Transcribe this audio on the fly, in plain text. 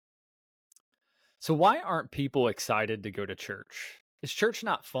So why aren't people excited to go to church? Is church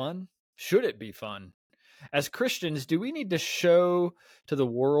not fun? Should it be fun? As Christians, do we need to show to the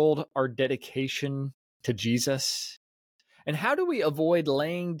world our dedication to Jesus? And how do we avoid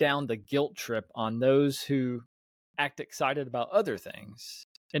laying down the guilt trip on those who act excited about other things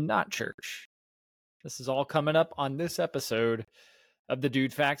and not church? This is all coming up on this episode of the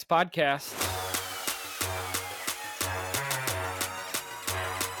DudeFax podcast.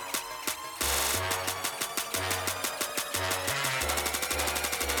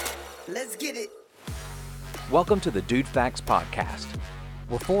 Let's get it. Welcome to the DudeFax podcast.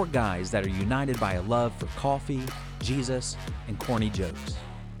 We're four guys that are united by a love for coffee, Jesus, and corny jokes.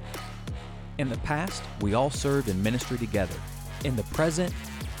 In the past, we all served in ministry together. In the present,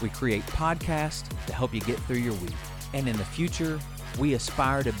 we create podcasts to help you get through your week. And in the future, we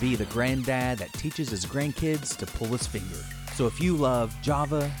aspire to be the granddad that teaches his grandkids to pull his finger. So if you love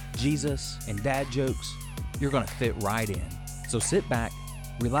Java, Jesus, and dad jokes, you're going to fit right in. So sit back,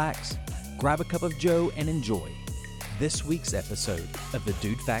 relax, grab a cup of Joe, and enjoy this week's episode of the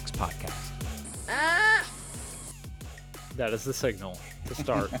DudeFax podcast. That is the signal to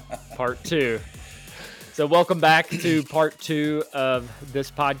start part two. So welcome back to part two of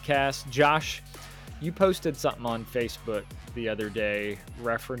this podcast. Josh, you posted something on Facebook the other day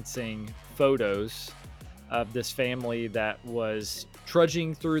referencing photos of this family that was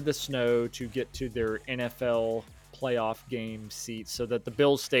trudging through the snow to get to their NFL playoff game seats, so that the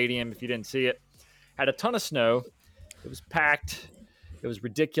Bills Stadium, if you didn't see it, had a ton of snow. It was packed. It was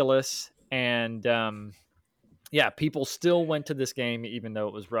ridiculous. And people still went to this game even though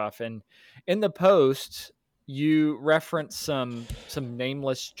it was rough. And in the post, you referenced some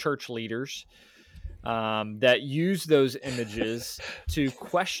nameless church leaders that use those images to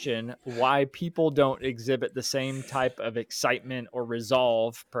question why people don't exhibit the same type of excitement or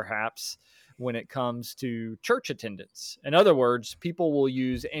resolve, perhaps, when it comes to church attendance. In other words, people will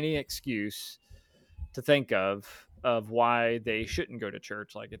use any excuse to think of why they shouldn't go to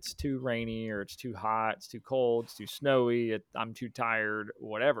church. Like it's too rainy, or it's too hot, it's too cold, it's too snowy, I'm too tired,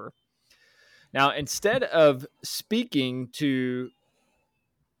 whatever. Now, instead of speaking to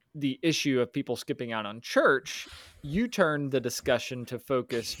the issue of people skipping out on church, you turn the discussion to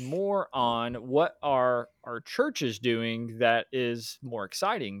focus more on what are our churches doing that is more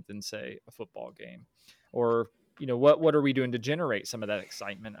exciting than, say, a football game, or what are we doing to generate some of that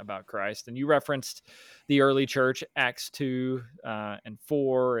excitement about Christ? And you referenced the early church, Acts 2 and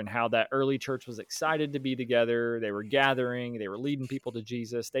 4, and how that early church was excited to be together. They were gathering, they were leading people to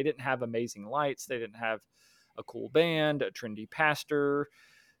Jesus. They didn't have amazing lights, they didn't have a cool band, a trendy pastor,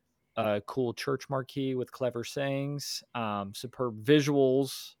 a cool church marquee with clever sayings, superb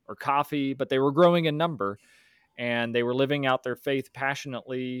visuals, or coffee, but they were growing in number, and they were living out their faith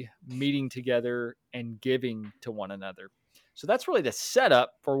passionately, meeting together and giving to one another. So that's really the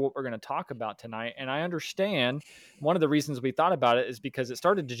setup for what we're going to talk about tonight. And I understand one of the reasons we thought about it is because it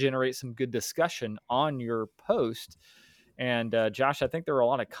started to generate some good discussion on your post. And Josh, I think there were a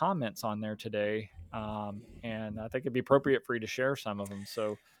lot of comments on there today, and I think it'd be appropriate for you to share some of them.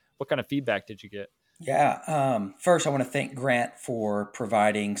 So what kind of feedback did you get? Yeah. First, I want to thank Grant for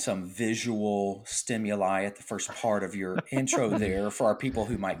providing some visual stimuli at the first part of your intro there for our people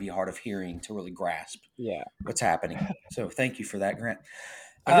who might be hard of hearing to really grasp what's happening. So thank you for that, Grant.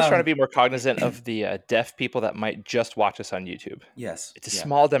 I'm just trying to be more cognizant of the deaf people that might just watch us on YouTube. Yes. It's a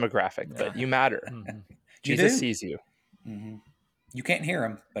small demographic, but you matter. Mm-hmm. Jesus sees you. Mm-hmm. You can't hear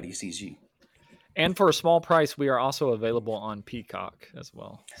him, but he sees you. And for a small price, we are also available on Peacock as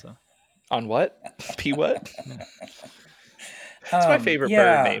well. So, on what? P what? That's my favorite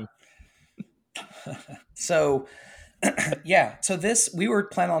bird name. So, So we were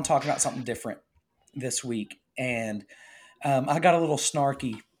planning on talking about something different this week, and I got a little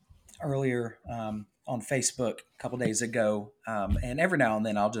snarky earlier on Facebook a couple days ago, and every now and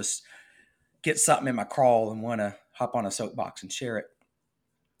then I'll just get something in my crawl and want to hop on a soapbox and share it.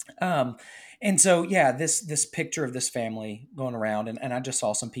 And so, this picture of this family going around, and I just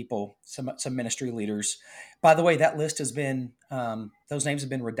saw some people, some ministry leaders. By the way, that list has been, those names have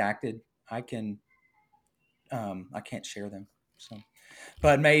been redacted. I can't share them. So,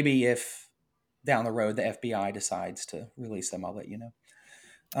 but maybe if down the road the FBI decides to release them, I'll let you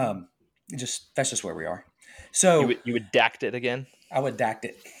know. That's just where we are. So you would dact it again? I would dact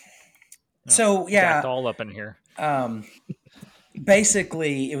it. Yeah, so dact all up in here.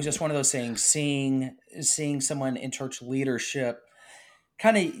 Basically, it was just one of those things, seeing someone in church leadership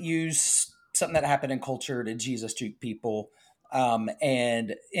kind of use something that happened in culture to Jesus juke people,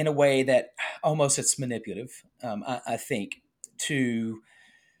 and in a way that almost it's manipulative, I think, to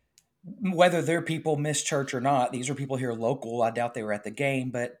whether their people miss church or not, these are people here local. I doubt they were at the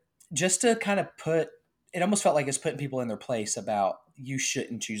game, but just to kind of it almost felt like it's putting people in their place about you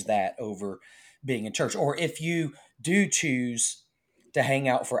shouldn't choose that over being in church. Or if you do choose to hang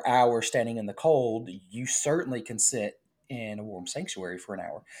out for hours standing in the cold, you certainly can sit in a warm sanctuary for an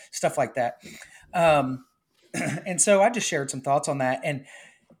hour, stuff like that. Um, and so I just shared some thoughts on that and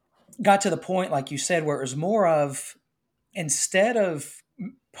got to the point, like you said, where it was more of, instead of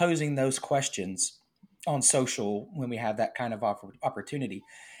posing those questions on social when we have that kind of opportunity.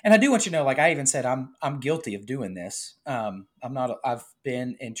 And I do want you to know, like I even said, I'm guilty of doing this. I've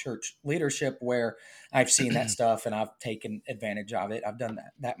been in church leadership where I've seen that stuff and I've taken advantage of it. I've done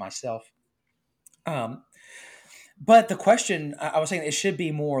that myself. But the question I was saying, it should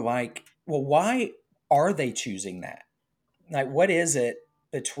be more like, well, why are they choosing that? Like, what is it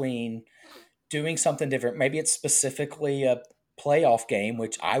between doing something different? Maybe it's specifically a playoff game,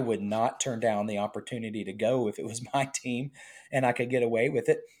 which I would not turn down the opportunity to go if it was my team and I could get away with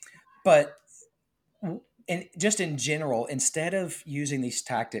it. But just in general, instead of using these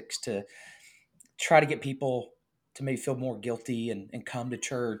tactics to try to get people to maybe feel more guilty and come to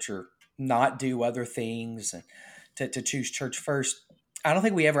church or not do other things and to choose church first, I don't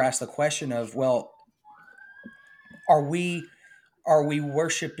think we ever ask the question of, well, are we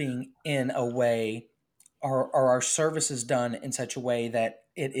worshiping in a way, are our services done in such a way that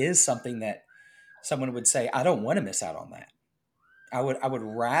it is something that someone would say, I don't want to miss out on that. I would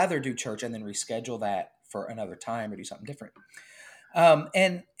rather do church and then reschedule that for another time or do something different.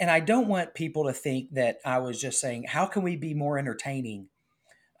 And I don't want people to think that I was just saying, how can we be more entertaining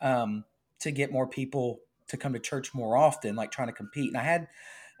to get more people to come to church more often, like trying to compete. And I had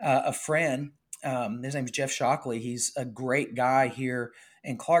a friend, his name's Jeff Shockley. He's a great guy here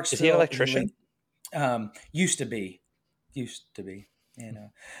in Clarksville. Is he an electrician? Used to be, you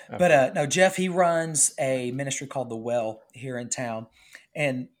know. Okay. But no, Jeff, he runs a ministry called The Well here in town.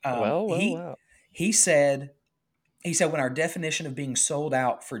 And Well. he said when our definition of being sold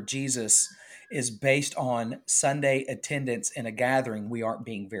out for Jesus is based on Sunday attendance in a gathering, we aren't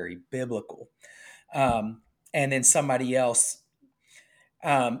being very biblical. And then somebody else,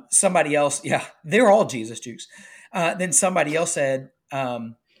 yeah, they're all Jesus Jukes. Then somebody else said,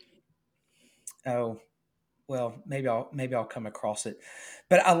 oh, well, maybe I'll come across it.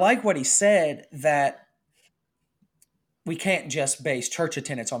 But I like what he said, that we can't just base church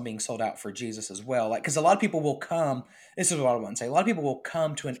attendance on being sold out for Jesus as well. Like, because a lot of people will come. This is what I want to say. A lot of people will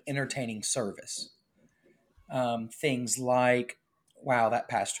come to an entertaining service. Things like, wow, that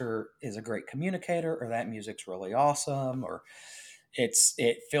pastor is a great communicator, or that music's really awesome, or it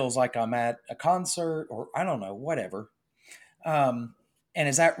feels like I'm at a concert, or I don't know, whatever. And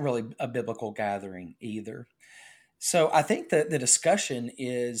is that really a biblical gathering either? So I think that the discussion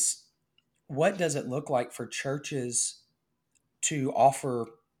is, what does it look like for churches to offer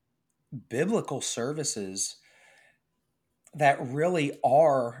biblical services that really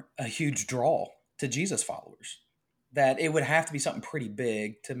are a huge draw to Jesus followers? That it would have to be something pretty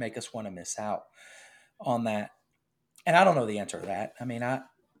big to make us want to miss out on that. And I don't know the answer to that. I mean,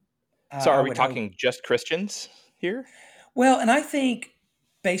 So are I we would hope. talking just Christians here? Well, and I think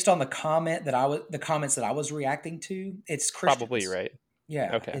based on the comments that I was reacting to, it's Christians. Probably right.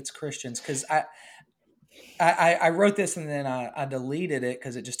 Yeah, Okay. it's Christians, because I wrote this and then I deleted it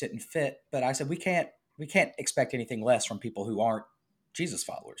because it just didn't fit. But I said we can't expect anything less from people who aren't Jesus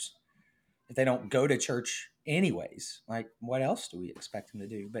followers. If they don't go to church anyways, like, what else do we expect them to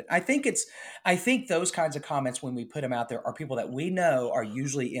do? But I think those kinds of comments, when we put them out there, are people that we know are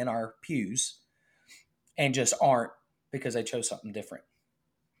usually in our pews and just aren't because they chose something different.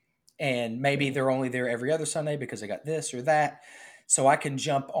 And maybe they're only there every other Sunday because they got this or that. So I can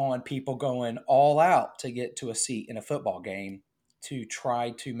jump on people going all out to get to a seat in a football game to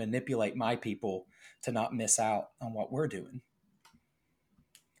try to manipulate my people to not miss out on what we're doing.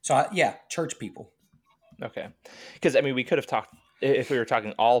 So church people. Okay. Because, I mean, we could have talked, if we were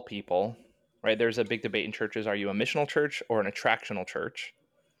talking all people, right? There's a big debate in churches. Are you a missional church or an attractional church?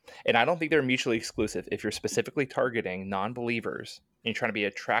 And I don't think they're mutually exclusive. If you're specifically targeting non-believers and you're trying to be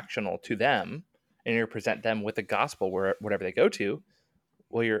attractional to them and you present them with the gospel whatever they go to,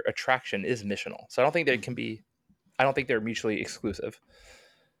 well, your attraction is missional. So I don't think they can be, I don't think they're mutually exclusive.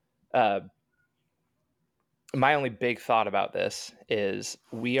 My only big thought about this is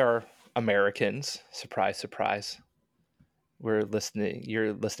we are Americans. Surprise, surprise. You're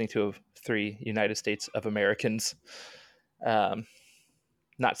listening to 3 United States of Americans, not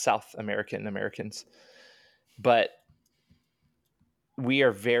South American Americans, but we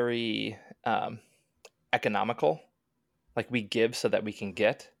are very economical. Like, we give so that we can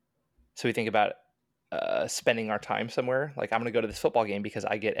get. So we think about spending our time somewhere. Like, I'm going to go to this football game because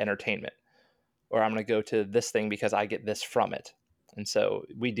I get entertainment, or I'm going to go to this thing because I get this from it. And so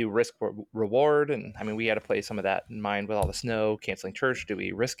we do risk reward. And I mean, we had to play some of that in mind with all the snow, canceling church. Do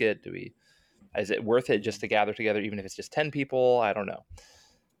we risk it? Is it worth it just to gather together, even if it's just 10 people? I don't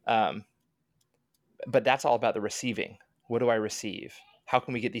know. But that's all about the receiving. What do I receive? How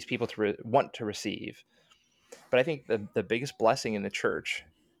can we get these people to want to receive? But I think the biggest blessing in the church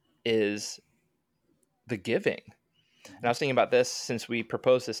is the giving. And I was thinking about this since we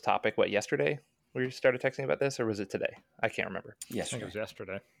proposed this topic, yesterday? We started texting about this, or was it today? I can't remember. Yes, I think it was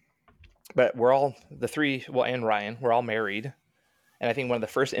yesterday. But we're all, the three, and Ryan, we're all married. And I think one of the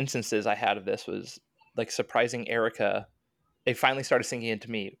first instances I had of this was like surprising Erica. It finally started sinking into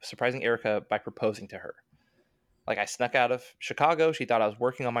me, surprising Erica by proposing to her. Like, I snuck out of Chicago. She thought I was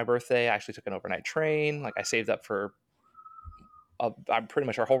working on my birthday. I actually took an overnight train. Like, I saved up for pretty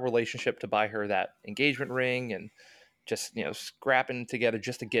much our whole relationship to buy her that engagement ring, and just, scrapping together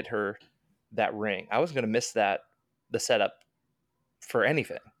just to get her that ring. I wasn't going to miss the setup for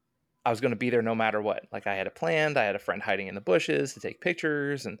anything. I was going to be there no matter what. Like, I had it planned. I had a friend hiding in the bushes to take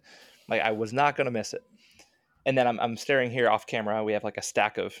pictures, and like, I was not going to miss it. And then I'm staring here off camera. We have like a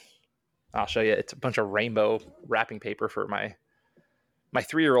stack of, I'll show you. It's a bunch of rainbow wrapping paper for my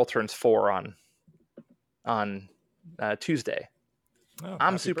 3-year-old turns 4 on Tuesday. Oh,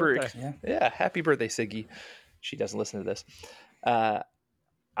 I'm super birthday. Yeah, happy birthday, Siggy. She doesn't listen to this.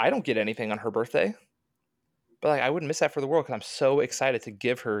 I don't get anything on her birthday, but like, I wouldn't miss that for the world, because I'm so excited to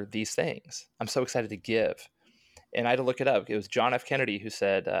give her these things. I'm so excited to give. And I had to look it up. It was John F. Kennedy who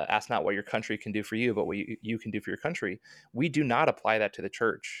said, ask not what your country can do for you, but what you can do for your country. We do not apply that to the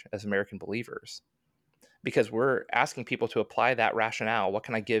church as American believers, because we're asking people to apply that rationale. What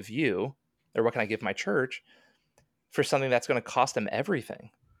can I give you, or what can I give my church, for something that's going to cost them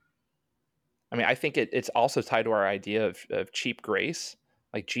everything? I mean, I think it's also tied to our idea of cheap grace.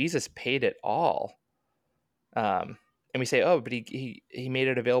 Like, Jesus paid it all. And we say, oh, but he made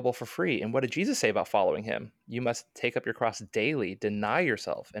it available for free. And what did Jesus say about following him? You must take up your cross daily, deny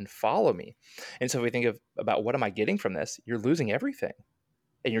yourself, and follow me. And so if we think about what am I getting from this, you're losing everything,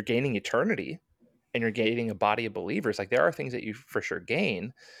 and you're gaining eternity, and you're gaining a body of believers. Like, there are things that you for sure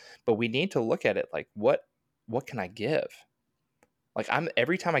gain, but we need to look at it like, what can I give? Like,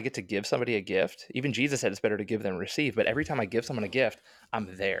 every time I get to give somebody a gift, even Jesus said it's better to give than receive. But every time I give someone a gift,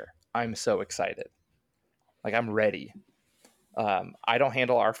 I'm there. I'm so excited. Like, I'm ready. I don't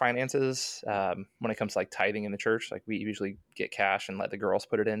handle our finances when it comes to like tithing in the church. Like, we usually get cash and let the girls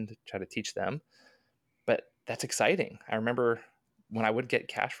put it in to try to teach them. But that's exciting. I remember when I would get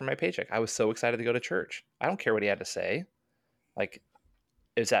cash from my paycheck, I was so excited to go to church. I don't care what he had to say. Like,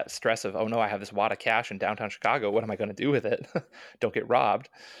 is that stress of, oh no, I have this wad of cash in downtown Chicago. What am I going to do with it? Don't get robbed.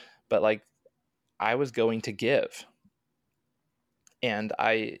 But like, I was going to give. And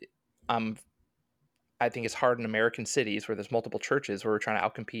I think it's hard in American cities where there's multiple churches, where we're trying to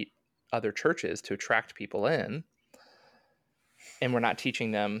outcompete other churches to attract people in. And we're not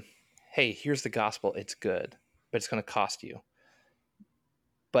teaching them, hey, here's the gospel. It's good, but it's going to cost you.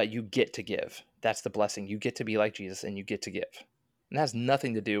 But you get to give. That's the blessing. You get to be like Jesus, and you get to give. And that has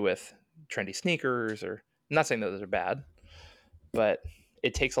nothing to do with trendy sneakers, or, I'm not saying that those are bad, but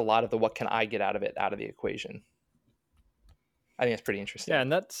it takes a lot of the what can I get out of it out of the equation. I think it's pretty interesting. Yeah,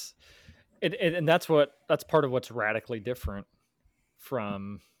 and that's that's part of what's radically different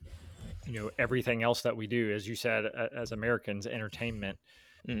from everything else that we do, as you said, as Americans, entertainment.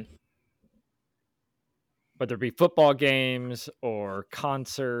 Whether it be football games or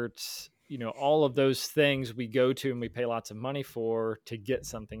concerts, all of those things we go to and we pay lots of money for to get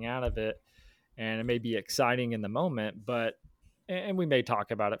something out of it. And it may be exciting in the moment, and we may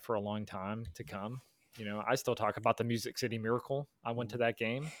talk about it for a long time to come. I still talk about the Music City Miracle. I went to that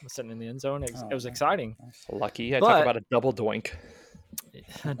game. I was sitting in the end zone. It was exciting. Lucky. Talk about a double doink.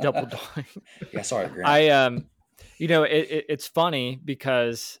 Double doink. Yeah, sorry, Grant. It's funny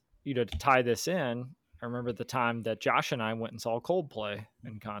because, to tie this in, I remember the time that Josh and I went and saw Coldplay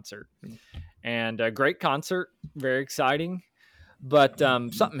in concert. And a great concert, very exciting. But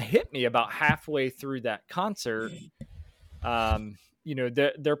something hit me about halfway through that concert.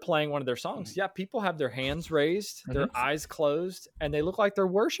 They're playing one of their songs. Yeah, people have their hands raised, their eyes closed, and they look like they're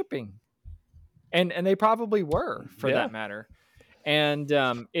worshiping. And they probably were, for that matter. And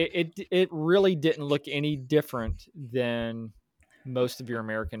it really didn't look any different than most of your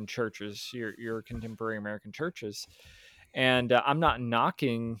American churches, your contemporary American churches. And I'm not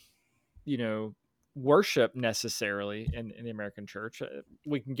knocking, worship necessarily in the American church.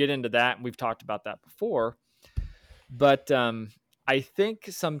 We can get into that, and we've talked about that before. But I think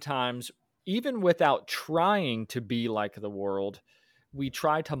sometimes, even without trying to be like the world, we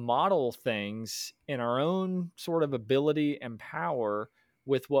try to model things in our own sort of ability and power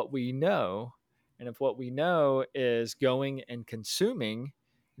with what we know. And if what we know is going and consuming,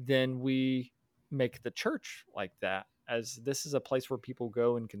 then we make the church like that, as this is a place where people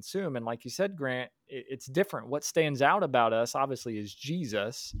go and consume. And like you said, Grant, it's different. What stands out about us, obviously, is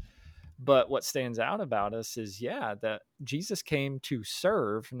Jesus. But what stands out about us is, that Jesus came to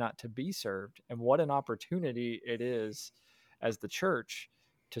serve, not to be served. And what an opportunity it is as the church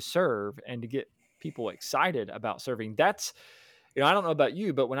to serve and to get people excited about serving. That's, I don't know about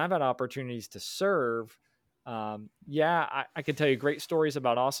you, but when I've had opportunities to serve, I could tell you great stories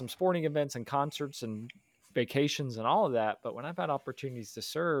about awesome sporting events and concerts and vacations and all of that. But when I've had opportunities to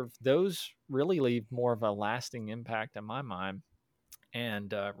serve, those really leave more of a lasting impact in my mind.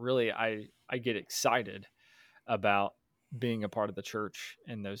 And really, I get excited about being a part of the church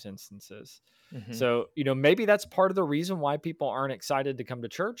in those instances. Mm-hmm. So, maybe that's part of the reason why people aren't excited to come to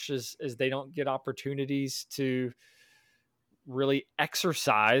church is they don't get opportunities to really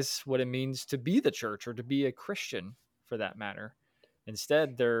exercise what it means to be the church or to be a Christian, for that matter.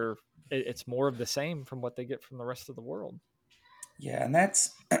 Instead, it's more of the same from what they get from the rest of the world. Yeah, and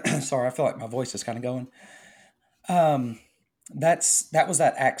that's sorry, I feel like my voice is kind of going. That was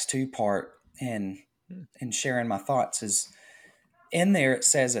that Acts 2 part, and sharing my thoughts is in there. It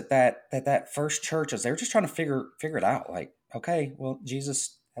says that first church is, they were just trying to figure it out. Like, okay, well,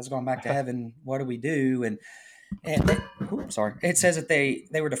 Jesus has gone back to heaven. What do we do? And sorry, it says that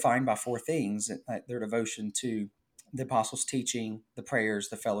they were defined by four things: their devotion to the apostles' teaching, the prayers,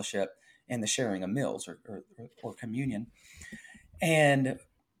 the fellowship, and the sharing of meals or communion. And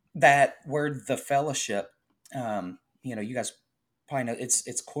that word, the fellowship, you guys probably know it's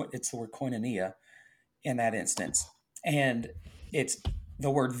the word koinonia in that instance, and it's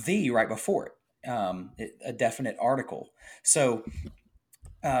the word "the" right before it, a definite article. So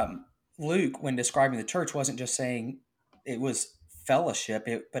Luke, when describing the church, wasn't just saying it was fellowship,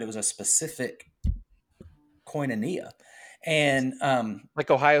 but it was a specific koinonia, and Like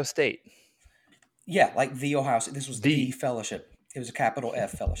Ohio State. yeah, like the Ohio State. This was the fellowship. It was a capital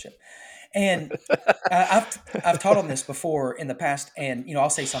F fellowship. And I've taught on this before in the past, and I'll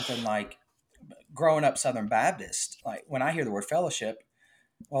say something like, growing up Southern Baptist, like when I hear the word fellowship,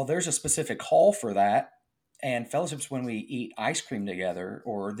 well, there's a specific hall for that, and fellowship's when we eat ice cream together,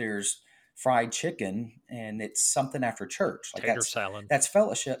 or there's fried chicken, and it's something after church, like Tater salad. That's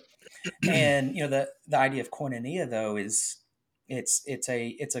fellowship. And the idea of koinonia, though, is it's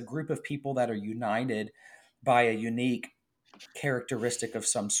a group of people that are united by a unique characteristic of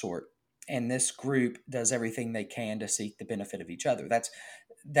some sort, and this group does everything they can to seek the benefit of each other.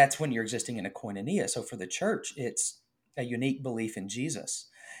 That's when you're existing in a koinonia. So for the church, it's a unique belief in Jesus,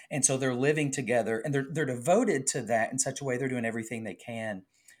 and so they're living together, and they're devoted to that in such a way they're doing everything they can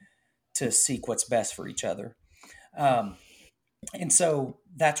to seek what's best for each other. And so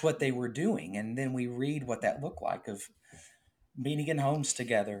that's what they were doing. And then we read what that looked like, of meeting in homes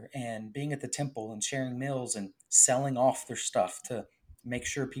together and being at the temple and sharing meals and selling off their stuff to make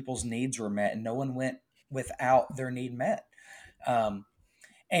sure people's needs were met, and no one went without their need met.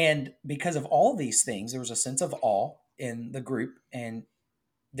 And because of all these things, there was a sense of awe in the group. And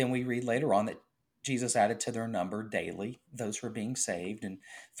then we read later on that Jesus added to their number daily those who were being saved, and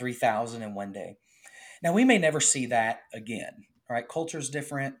 3,000 in one day. Now, we may never see that again, right? Culture's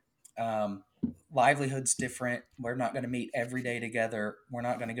different. Livelihood's different. We're not going to meet every day together. We're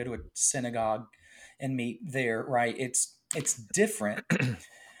not going to go to a synagogue and meet there, right? It's different,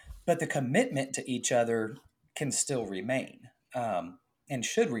 but the commitment to each other can still remain, and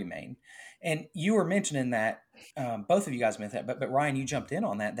should remain. And you were mentioning that, both of you guys mentioned that, but Ryan, you jumped in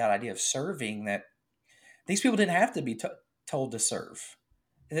on that idea of serving, that these people didn't have to be told to serve.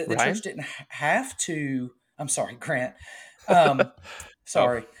 The church didn't have to. I'm sorry, Grant.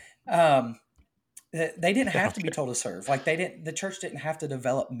 Sorry. They didn't have to be told to serve. Like the church didn't have to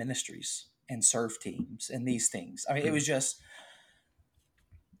develop ministries and serve teams and these things. I mean, it was just,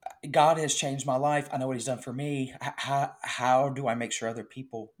 God has changed my life. I know what he's done for me. How do I make sure other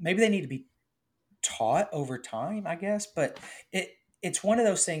people, maybe they need to be taught over time, I guess, but it's one of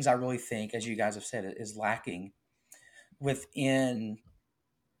those things I really think, as you guys have said, is lacking within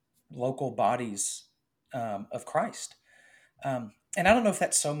local bodies of Christ. And I don't know if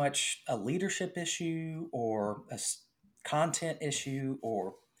that's so much a leadership issue or a content issue,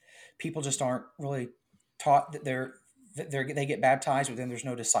 or people just aren't really taught that they get baptized, but then there's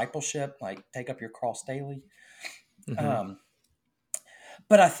no discipleship, like take up your cross daily. Mm-hmm.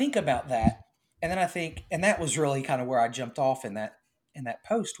 But I think about that, And then I think, and that was really kind of where I jumped off in that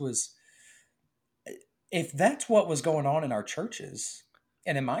post was, if that's what was going on in our churches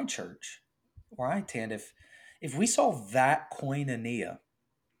and in my church where I attend, if we saw that koinonia,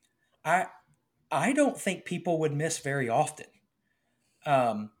 I I don't think people would miss very often.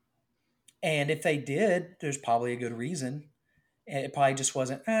 Um, and if they did, there's probably a good reason. And it probably just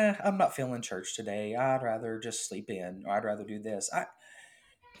wasn't, I'm not feeling church today. I'd rather just sleep in, or I'd rather do this.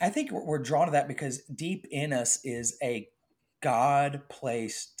 I think we're drawn to that because deep in us is a God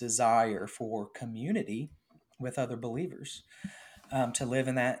placed desire for community with other believers, to live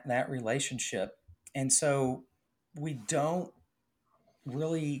in that relationship. And so we don't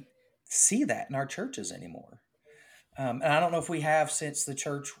really see that in our churches anymore. And I don't know if we have since the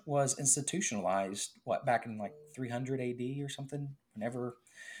church was institutionalized, back in like 300 AD or something, whenever,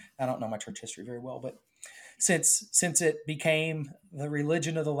 I don't know my church history very well, but since it became the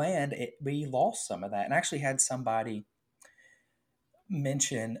religion of the land, we lost some of that. And I actually had somebody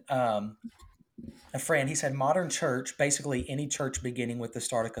mention, a friend, he said, modern church, basically any church beginning with the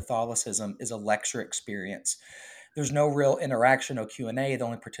start of Catholicism, is a lecture experience. There's no real interaction, no Q&A. The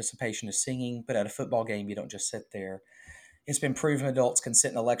only participation is singing. But at a football game, you don't just sit there. It's been proven adults can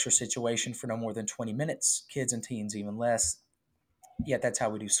sit in a lecture situation for no more than 20 minutes, kids and teens even less. Yet that's how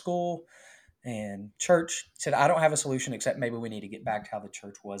we do school and church. He said, I don't have a solution except maybe we need to get back to how the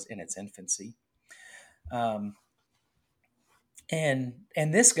church was in its infancy. And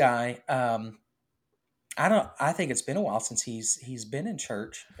this guy, I think it's been a while since he's been in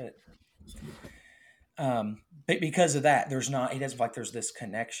church, but because of that, he doesn't feel like there's this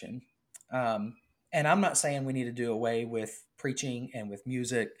connection. And I'm not saying we need to do away with preaching and with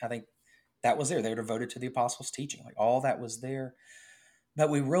music. I think that was there. They were devoted to the apostles' teaching. Like, all that was there. But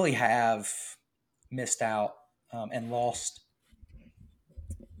we really have missed out, and lost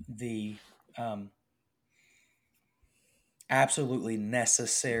the absolutely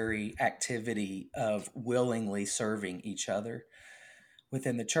necessary activity of willingly serving each other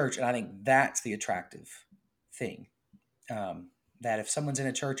within the church. And I think that's the attractive thing. That if someone's in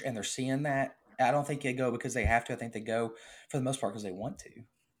a church and they're seeing that, I don't think they go because they have to. I think they go for the most part because they want to.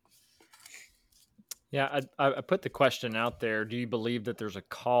 Yeah, I put the question out there. Do you believe that there's a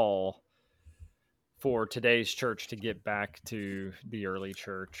call for today's church to get back to the early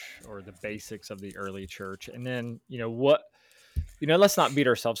church or the basics of the early church? And then, let's not beat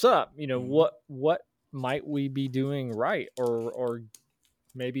ourselves up. What might we be doing right, or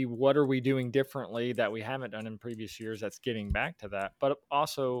maybe what are we doing differently that we haven't done in previous years that's getting back to that? But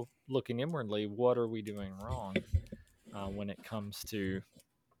also looking inwardly, what are we doing wrong when it comes to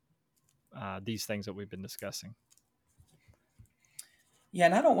these things that we've been discussing? Yeah,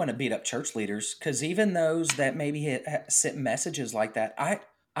 and I don't want to beat up church leaders, because even those that maybe sent messages like that,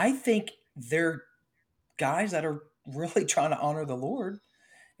 I think they're guys that are really trying to honor the Lord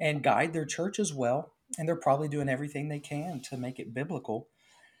and guide their church as well, and they're probably doing everything they can to make it biblical.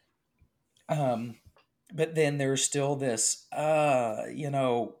 But then there's still this, I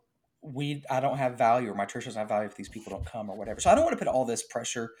don't have value, or my church doesn't have value if these people don't come, or whatever. So I don't want to put all this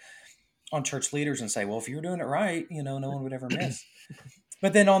pressure on church leaders and say, well, if you're doing it right, no one would ever miss.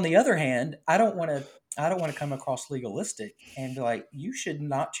 But then on the other hand, I don't want to come across legalistic and be like, you should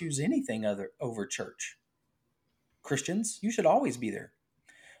not choose anything over church. Christians, you should always be there.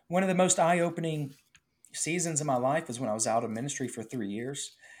 One of the most eye-opening seasons of my life was when I was out of ministry for 3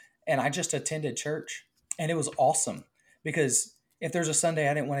 years, and I just attended church, and it was awesome because if there's a Sunday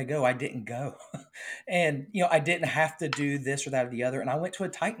I didn't want to go, I didn't go. And, I didn't have to do this or that or the other. And I went to a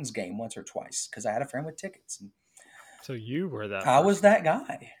Titans game once or twice because I had a friend with tickets. And so you were that I was that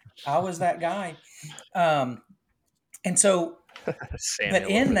guy. And so, but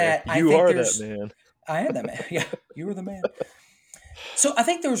in that, I think there's, that man. I am that man. Yeah, you were the man. So I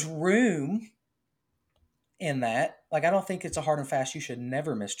think there's room in that. Like, I don't think it's a hard and fast, you should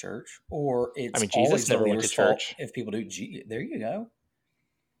never miss church, or it's Jesus always the never went to leader's fault church. if people do. There you go.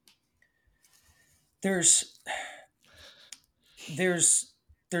 There's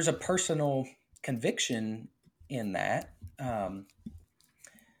a personal conviction in that.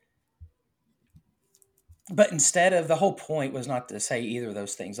 But instead of, the whole point was not to say either of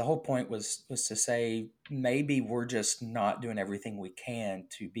those things. The whole point was to say, maybe we're just not doing everything we can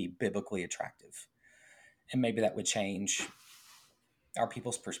to be biblically attractive. And maybe that would change our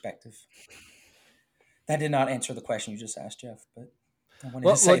people's perspective. That did not answer the question you just asked, Jeff, but I wanted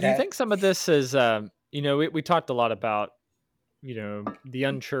to say that. Do you think some of this is, we talked a lot about, the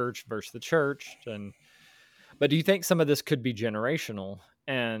unchurched versus the church, but do you think some of this could be generational?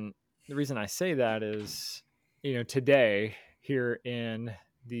 And the reason I say that is, today here in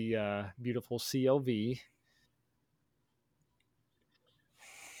the beautiful CLV,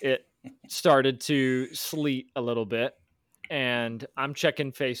 it started to sleet a little bit, and I'm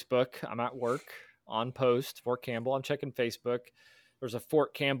checking Facebook. I'm at work on post, Fort Campbell. I'm checking Facebook. There's a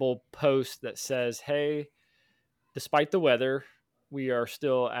Fort Campbell post that says, "Hey, despite the weather, we are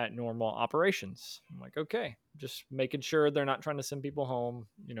still at normal operations." I'm like, okay, just making sure they're not trying to send people home.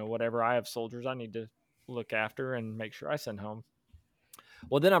 Whatever. I have soldiers I need to look after and make sure I send home.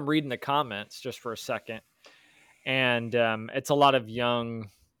 Well, then I'm reading the comments just for a second, and it's a lot of young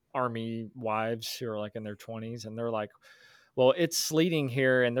Army wives who are like in their 20s, and they're like, well, it's sleeting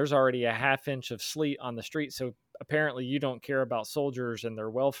here, and there's already a half inch of sleet on the street, so apparently you don't care about soldiers and their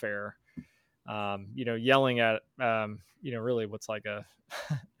welfare. Yelling at, really what's like a,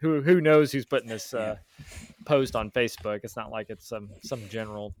 who knows who's putting this post on Facebook. It's not like it's some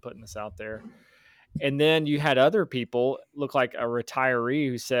general putting this out there. And then you had other people, look like a retiree,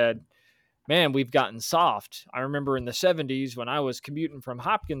 who said, man, we've gotten soft. I remember in the 70s when I was commuting from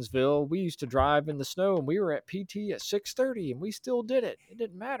Hopkinsville, we used to drive in the snow and we were at PT at 6:30 and we still did it. It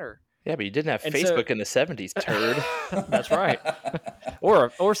didn't matter. Yeah, but you didn't have Facebook in the 70s, turd. That's right.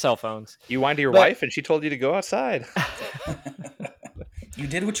 Or cell phones. You whined to your wife and she told you to go outside. You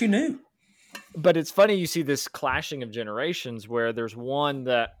did what you knew. But it's funny, you see this clashing of generations where there's one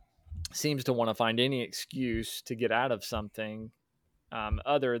that seems to want to find any excuse to get out of something.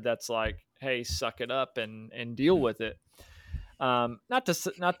 Other that's like, hey, suck it up and deal with it. Not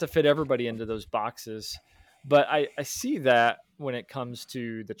to fit everybody into those boxes, but I see that when it comes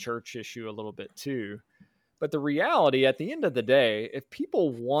to the church issue a little bit too. But the reality at the end of the day, if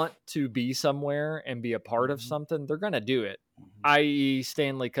people want to be somewhere and be a part of something, they're going to do it. I.e.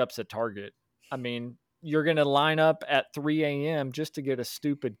 Stanley Cups at Target. I mean, you're going to line up at 3 a.m. just to get a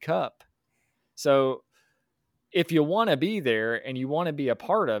stupid cup. So if you want to be there and you want to be a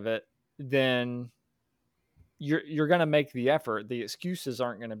part of it, then you're going to make the effort. The excuses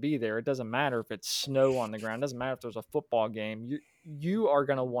aren't going to be there. It doesn't matter if it's snow on the ground. It doesn't matter if there's a football game. You are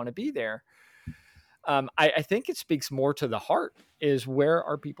going to want to be there. I think it speaks more to the heart, is where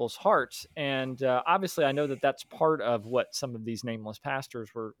are people's hearts? And obviously I know that that's part of what some of these nameless pastors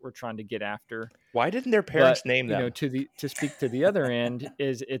were trying to get after. Why didn't their parents name them? To speak to the other end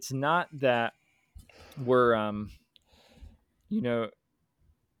is, it's not that we're,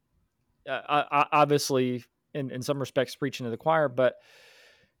 obviously in some respects preaching to the choir, but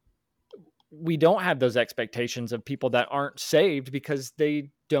we don't have those expectations of people that aren't saved because they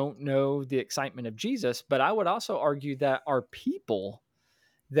don't know the excitement of Jesus. But I would also argue that our people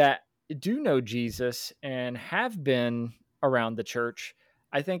that do know Jesus and have been around the church,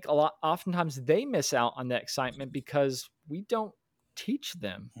 I think oftentimes they miss out on that excitement because we don't teach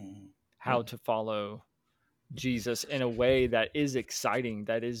them how to follow Jesus in a way that is exciting,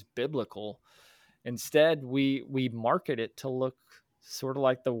 that is biblical. Instead, we market it to look sort of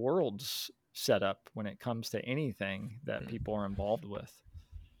like the world's setup when it comes to anything that people are involved with.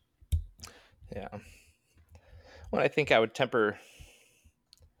 Yeah. Well, I think I would temper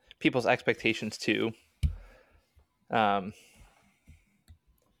people's expectations too. Obviously,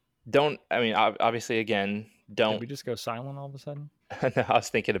 again, don't. Did we just go silent all of a sudden? No, I was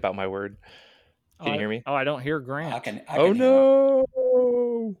thinking about my word. Can you hear me? Oh, I don't hear Grant. I can oh, no.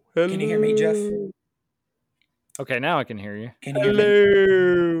 Hello. Can you hear me, Jeff? Okay, now I can hear you. Can you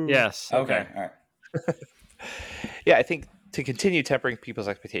hear me? Yes. Okay. All right. Yeah, I think to continue tempering people's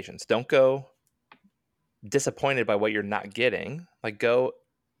expectations, don't go disappointed by what you're not getting. Like, go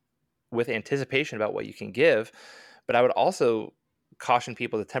with anticipation about what you can give. But I would also caution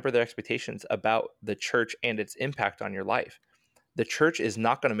people to temper their expectations about the church and its impact on your life. The church is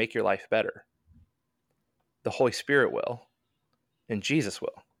not going to make your life better. The Holy Spirit will, and Jesus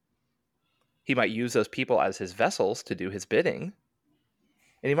will. He might use those people as his vessels to do his bidding,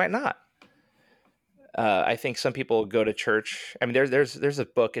 and he might not. I think some people go to church. I mean, there's a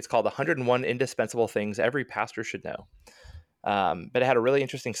book. It's called 101 Indispensable Things Every Pastor Should Know. But it had a really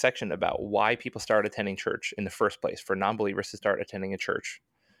interesting section about why people start attending church in the first place, for non-believers to start attending a church.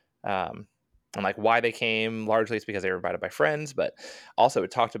 And like why they came. Largely it's because they were invited by friends, but also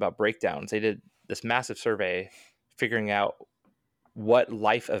it talked about breakdowns. They did this massive survey figuring out what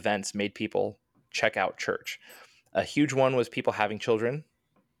life events made people check out church. A huge one was people having children.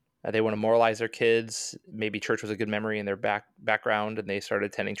 They want to moralize their kids. Maybe church was a good memory in their background, and they started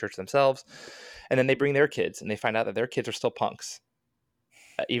attending church themselves. And then they bring their kids, and they find out that their kids are still punks,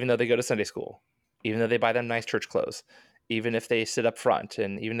 even though they go to Sunday school, even though they buy them nice church clothes, even if they sit up front,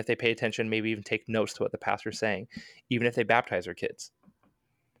 and even if they pay attention, maybe even take notes to what the pastor's saying, even if they baptize their kids.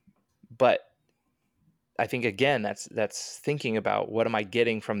 But I think, again, that's thinking about what am I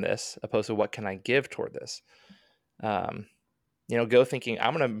getting from this opposed to what can I give toward this. Go thinking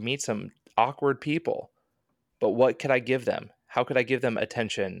I'm going to meet some awkward people, but what could I give them? How could I give them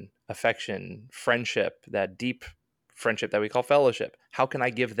attention, affection, friendship, that deep friendship that we call fellowship? How can I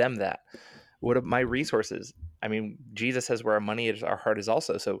give them that? What are my resources? I mean, Jesus says where our money is, our heart is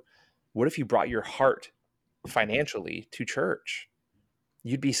also. So what if you brought your heart financially to church?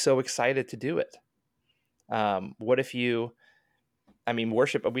 You'd be so excited to do it. What if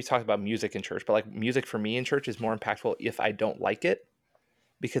worship, we talked about music in church, but like music for me in church is more impactful if I don't like it,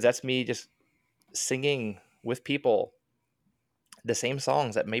 because that's me just singing with people the same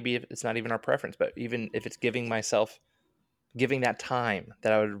songs that maybe it's not even our preference, but even if it's giving that time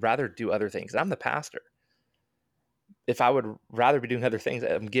that I would rather do other things. I'm the pastor. If I would rather be doing other things,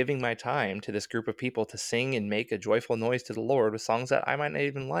 I'm giving my time to this group of people to sing and make a joyful noise to the Lord with songs that I might not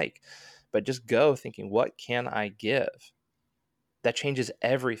even like, but just go thinking, what can I give? That changes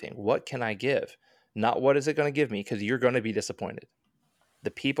everything. What can I give? Not what is it going to give me? Because you're going to be disappointed.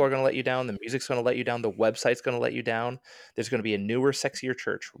 The people are going to let you down. The music's going to let you down. The website's going to let you down. There's going to be a newer, sexier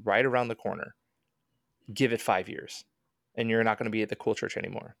church right around the corner. Give it 5 years, and you're not going to be at the cool church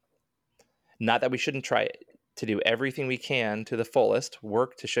anymore. Not that we shouldn't try to do everything we can to the fullest,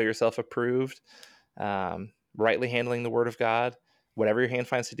 work to show yourself approved, rightly handling the word of God, whatever your hand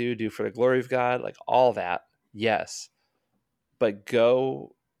finds to do for the glory of God, like all that, yes. But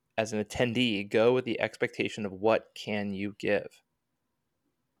go as an attendee, go with the expectation of what can you give.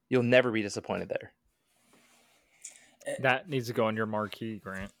 You'll never be disappointed there. That needs to go on your marquee,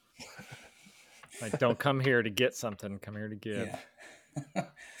 Grant. Like, don't come here to get something. Come here to give.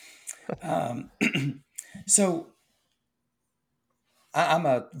 Yeah. So I'm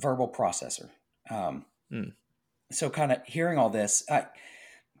a verbal processor. So kind of hearing all this,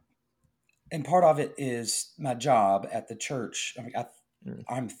 and part of it is my job at the church. I mean,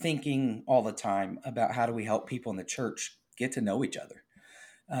 I'm thinking all the time about how do we help people in the church get to know each other?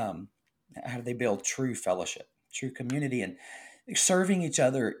 How do they build true fellowship, true community? And serving each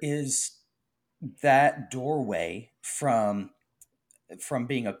other is that doorway from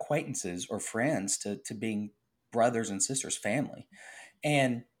being acquaintances or friends to being brothers and sisters, family.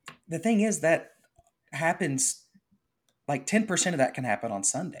 And the thing is that happens, like 10% of that can happen on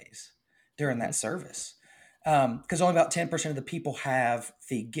Sundays during that service. Because only about 10% of the people have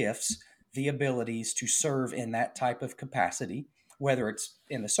the gifts, the abilities to serve in that type of capacity, whether it's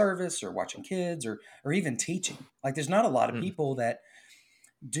in the service or watching kids or even teaching. Like there's not a lot of people that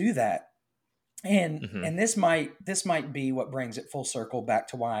do that. And this might be what brings it full circle back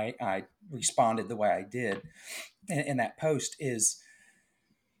to why I responded the way I did in that post is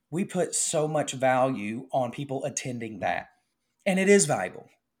we put so much value on people attending that. And it is valuable,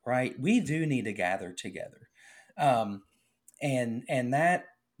 right? We do need to gather together. And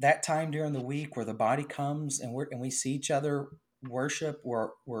that time during the week where the body comes and we see each other worship,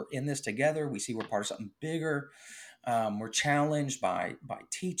 we're in this together. We see we're part of something bigger. We're challenged by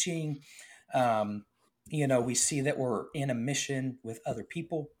teaching. We see that we're in a mission with other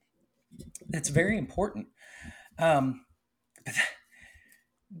people. That's very important.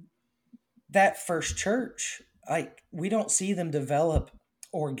 That first church, we don't see them develop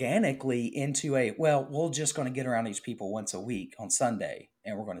organically into we're just going to get around these people once a week on Sunday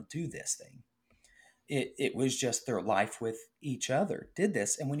and we're going to do this thing. It was just their life with each other did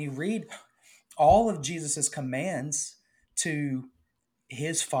this. And when you read all of Jesus's commands to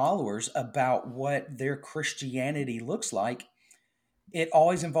his followers about what their Christianity looks like, it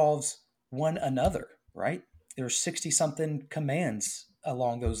always involves one another, right? There's 60 something commands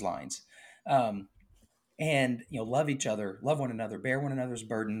along those lines. And love each other, love one another, bear one another's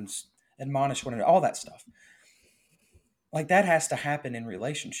burdens, admonish one another, all that stuff. Like that has to happen in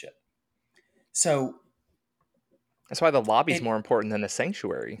relationship. So that's why the lobby is more important than the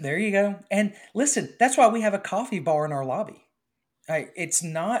sanctuary. There you go. And listen, that's why we have a coffee bar in our lobby. It's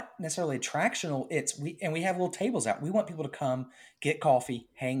not necessarily attractional. We have little tables out. We want people to come, get coffee,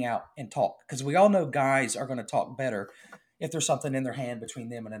 hang out, and talk. Because we all know guys are going to talk better if there's something in their hand between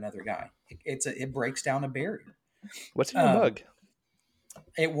them and another guy. It breaks down a barrier. What's in your mug?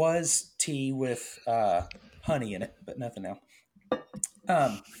 It was tea with honey in it, but nothing else.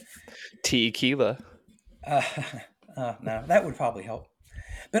 Tequila. No, that would probably help.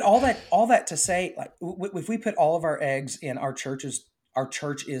 But all that to say, like, if we put all of our eggs in our churches, our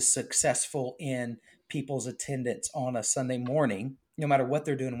church is successful in people's attendance on a Sunday morning, no matter what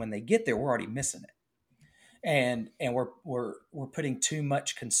they're doing when they get there, we're already missing it. And we're putting too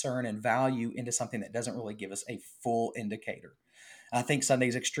much concern and value into something that doesn't really give us a full indicator. I think Sunday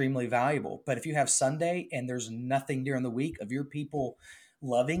is extremely valuable. But if you have Sunday and there's nothing during the week of your people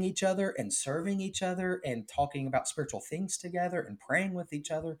loving each other and serving each other and talking about spiritual things together and praying with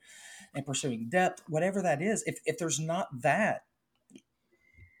each other and pursuing depth, whatever that is, if there's not that,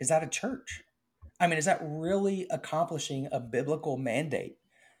 is that a church? I mean, is that really accomplishing a biblical mandate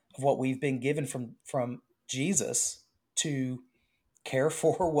of what we've been given from Jesus to care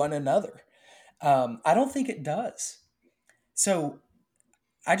for one another? I don't think it does. So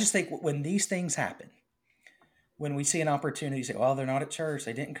I just think when these things happen, when we see an opportunity, say, "Well, they're not at church;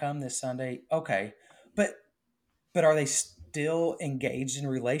 they didn't come this Sunday." Okay, but are they still engaged in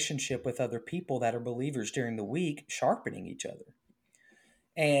relationship with other people that are believers during the week, sharpening each other?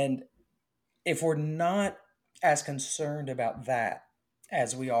 And if we're not as concerned about that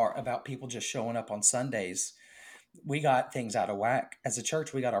as we are about people just showing up on Sundays, we got things out of whack. As a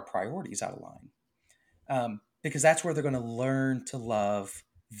church, we got our priorities out of line, because that's where they're going to learn to love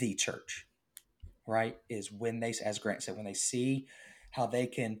the church, right? Is when they, as Grant said, when they see how they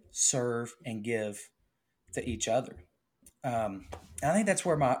can serve and give to each other. I think that's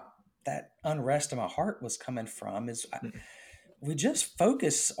where that unrest in my heart was coming from. We just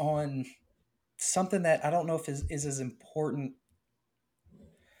focus on something that I don't know if is as important.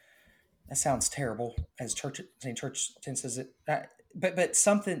 That sounds terrible as church tense as it, but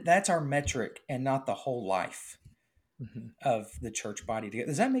something that's our metric and not the whole life of the church body together.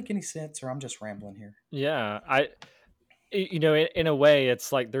 Does that make any sense, or I'm just rambling here? Yeah, in a way,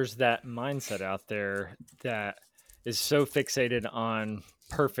 it's like there's that mindset out there that is so fixated on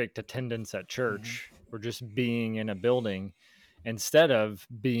perfect attendance at church or just being in a building instead of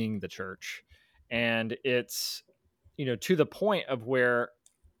being the church. And it's, to the point of where,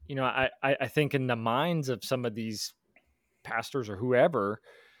 I think in the minds of some of these pastors or whoever,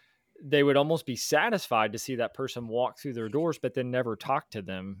 they would almost be satisfied to see that person walk through their doors, but then never talk to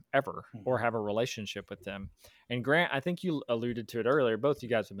them ever or have a relationship with them. And Grant, I think you alluded to it earlier. Both you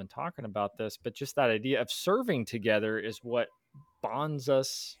guys have been talking about this, but just that idea of serving together is what bonds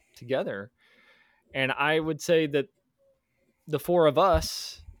us together. And I would say that the four of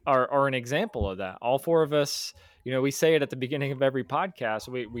us are an example of that. All four of us, we say it at the beginning of every podcast.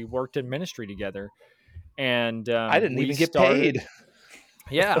 We worked in ministry together, and I didn't we even get started, paid.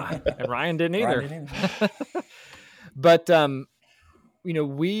 Yeah, and Ryan didn't either. Ryan didn't either. But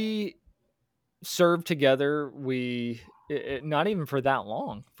we served together. We not even for that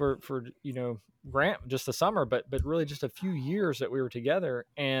long, for Grant just the summer, but really just a few years that we were together,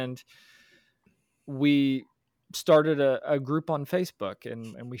 and we started a group on Facebook,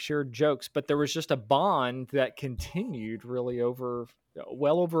 and we shared jokes. But there was just a bond that continued really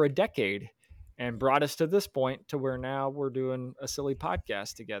well over a decade, and brought us to this point to where now we're doing a silly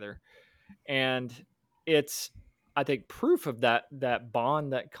podcast together. And it's, I think, proof of that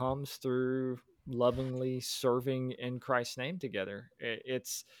bond that comes through lovingly serving in Christ's name together.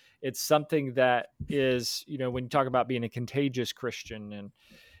 It's something that is, when you talk about being a contagious Christian, and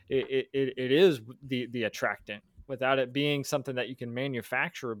it is the attractant without it being something that you can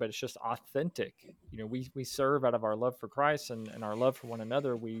manufacture, but it's just authentic. We serve out of our love for Christ and our love for one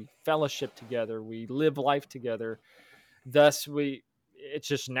another. We fellowship together. We live life together. Thus, it's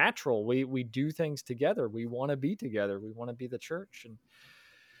just natural. We do things together. We want to be together. We want to be the church. And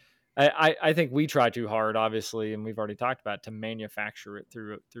I think we try too hard, obviously, and we've already talked about it, to manufacture it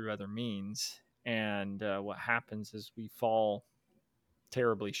through other means. And what happens is we fall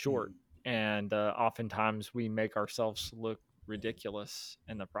terribly short. And oftentimes we make ourselves look ridiculous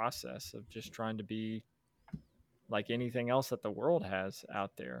in the process of just trying to be like anything else that the world has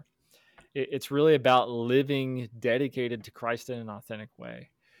out there. It's really about living dedicated to Christ in an authentic way,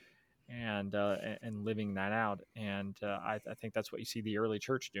 and living that out. And I think that's what you see the early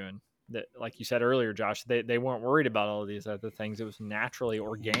church doing. That, like you said earlier, Josh, they weren't worried about all of these other things. It was naturally,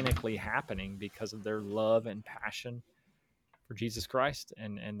 organically happening because of their love and passion for Jesus Christ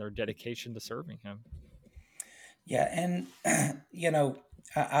and their dedication to serving him. Yeah. And,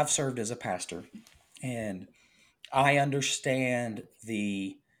 I've served as a pastor, and I understand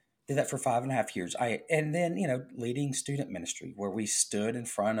did that for 5.5 years. And then, leading student ministry, where we stood in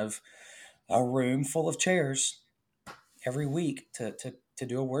front of a room full of chairs every week to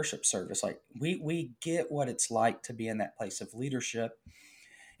do a worship service. Like we get what it's like to be in that place of leadership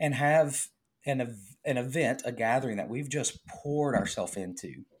and have an event, a gathering that we've just poured ourselves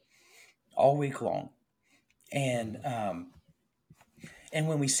into all week long. And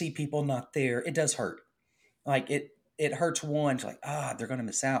when we see people not there, it does hurt. Like it hurts one to they're going to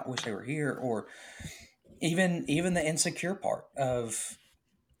miss out. Wish they were here. Or even the insecure part of,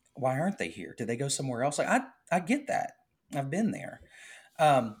 why aren't they here? Did they go somewhere else? Like I get that. I've been there.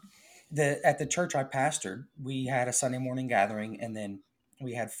 At the church I pastored, we had a Sunday morning gathering, and then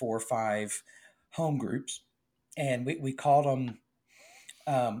we had 4 or 5 home groups, and we called them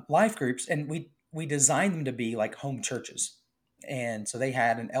life groups, and we designed them to be like home churches. And so they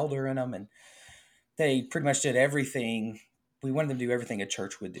had an elder in them, and they pretty much did everything. We wanted them to do everything a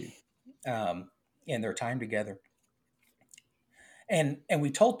church would do in their time together. And we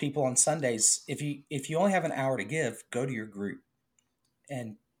told people on Sundays, if you only have an hour to give, go to your group,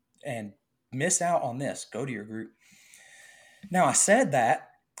 and miss out on this, go to your group. Now, I said that,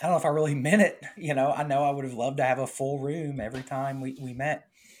 I don't know if I really meant it. I know I would have loved to have a full room every time we met.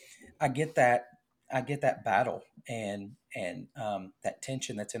 I get that battle and that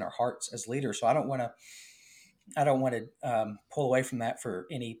tension that's in our hearts as leaders. So I don't want to pull away from that for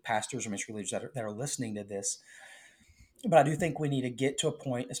any pastors or ministry leaders that are listening to this. But I do think we need to get to a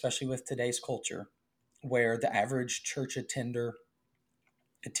point, especially with today's culture, where the average church attender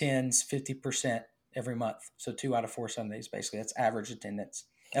attends 50% every month. So 2 out of 4 Sundays, basically. That's average attendance,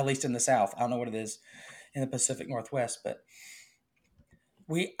 at least in the South. I don't know what it is in the Pacific Northwest, but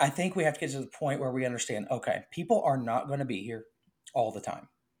I think we have to get to the point where we understand, okay, people are not going to be here all the time.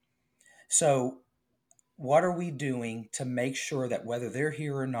 So what are we doing to make sure that whether they're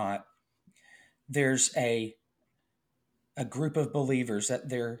here or not, there's a group of believers that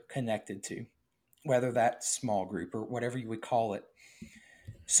they're connected to, whether that's small group or whatever you would call it,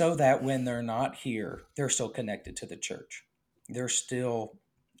 so that when they're not here, they're still connected to the church. They're still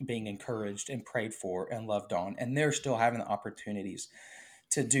being encouraged and prayed for and loved on, and they're still having the opportunities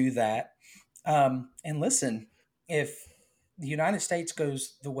to do that. And listen, if the United States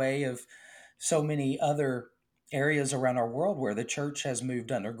goes the way of so many other areas around our world where the church has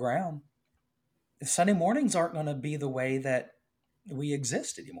moved underground, Sunday mornings aren't going to be the way that we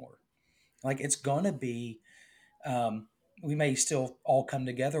exist anymore. Like, it's going to be, we may still all come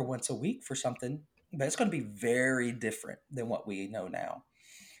together once a week for something, but it's going to be very different than what we know now.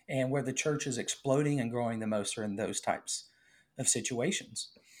 And where the church is exploding and growing the most are in those types of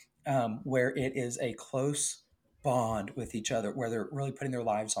situations, where it is a close bond with each other, where they're really putting their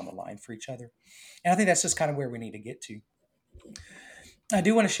lives on the line for each other. And I think that's just kind of where we need to get to. I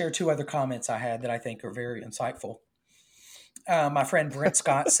do want to share 2 other comments I had that I think are very insightful. My friend Brent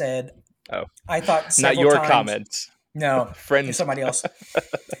Scott said, Oh, I thought not several your times, comments. No, Friends. somebody else.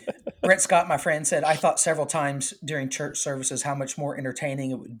 Brent Scott, my friend, said, I thought several times during church services how much more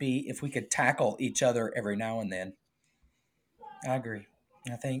entertaining it would be if we could tackle each other every now and then. I agree.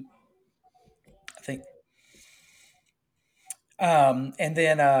 I think, and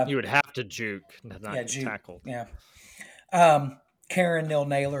then, You would have to juke, not yeah, get Juke, tackled. yeah. Karen Neal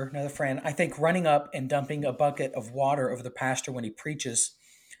Naylor, another friend, I think running up and dumping a bucket of water over the pastor when he preaches,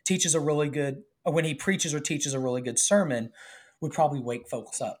 when he preaches or teaches a really good sermon would probably wake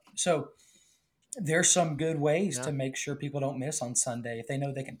folks up. So there's some good ways to make sure people don't miss on Sunday. If they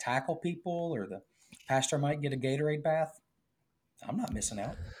know they can tackle people or the pastor might get a Gatorade bath, I'm not missing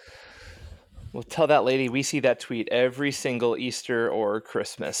out. Well, tell that lady we see that tweet every single Easter or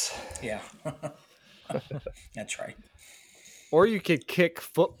Christmas. Yeah, that's right. Or you could kick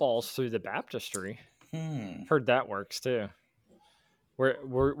footballs through the baptistry. Heard that works too.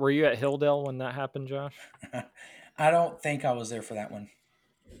 Were you at Hilldale when that happened, Josh? I don't think I was there for that one.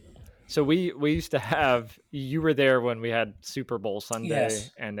 So we used to have, you were there when we had Super Bowl Sunday,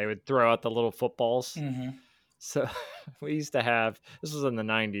 Yes. and they would throw out the little footballs. Mm-hmm. So we used to have, this was in the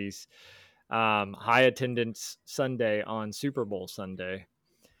 90s, high attendance Sunday on Super Bowl Sunday.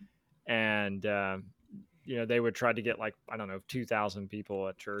 And, they would try to get 2,000 people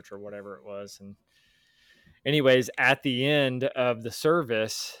at church or whatever it was. And anyways, at the end of the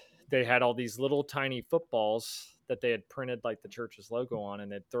service, they had all these little tiny footballs that they had printed the church's logo on,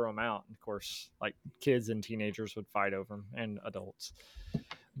 and they'd throw them out. And of course, kids and teenagers would fight over them, and adults.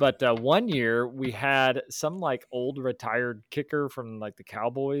 But one year we had some old retired kicker from the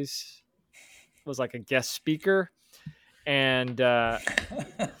Cowboys was a guest speaker. And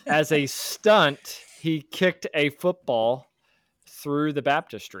as a stunt, he kicked a football through the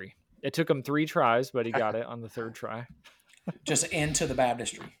baptistry. It took him 3 tries, but he got it on the 3rd try. Just into the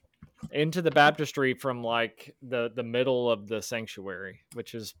baptistry. Into the baptistry from the middle of the sanctuary,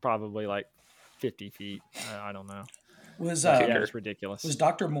 which is probably 50 feet. I don't know. It's ridiculous. Was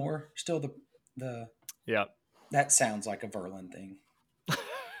Dr. Moore still the? Yeah. That sounds like a Verlin thing.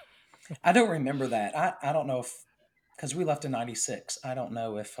 I don't remember that. I don't know if, because we left in '96. I don't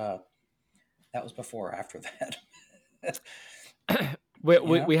know if that was before or after that.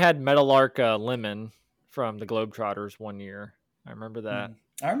 We had Meadowlark Lemon from the Globetrotters one year. I remember that.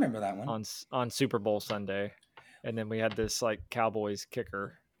 I remember that one on Super Bowl Sunday. and then we had this like Cowboys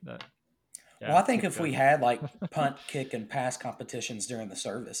kicker. That, Well, I think kicked if we had like punt, kick, and pass competitions during the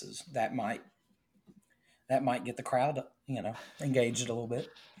services, that might get the crowd, engaged a little bit.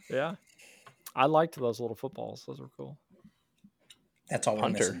 Yeah, I liked those little footballs. Those were cool. That's all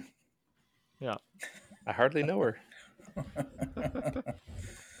Punter. we're missing. Yeah, I hardly know her.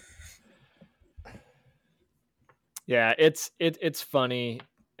 yeah. It's funny.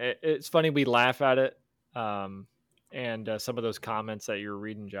 It's funny. We laugh at it. And some of those comments that you're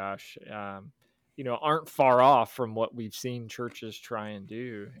reading, Josh, aren't far off from what we've seen churches try and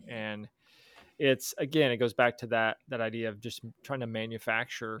do. And it's, again, it goes back to that idea of just trying to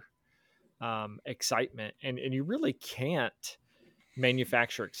manufacture excitement, and you really can't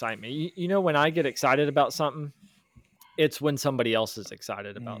manufacture excitement. When I get excited about something, it's when somebody else is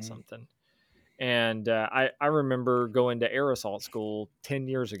excited about something. And I remember going to air assault school 10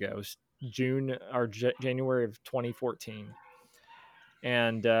 years ago, January of 2014.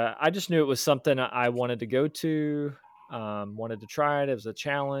 And I just knew it was something I wanted to go to, wanted to try it. It was a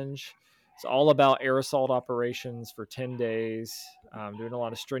challenge. It's all about air assault operations for 10 days, doing a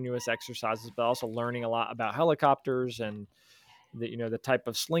lot of strenuous exercises, but also learning a lot about helicopters and the type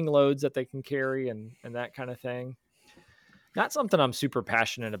of sling loads that they can carry and that kind of thing. Not something I'm super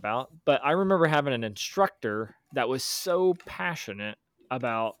passionate about, but I remember having an instructor that was so passionate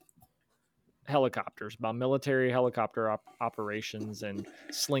about helicopters, about military helicopter operations and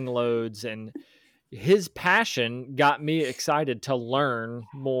sling loads, and his passion got me excited to learn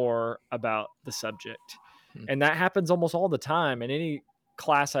more about the subject. And that happens almost all the time in any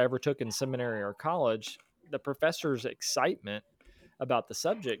class I ever took in seminary or college. The professor's excitement about the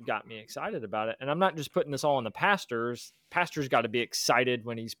subject got me excited about it. And I'm not just putting this all on the pastors. Pastors got to be excited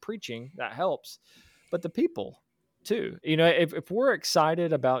when he's preaching. That helps. But the people too. If we're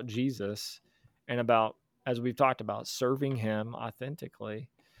excited about Jesus and about, as we've talked about, serving him authentically,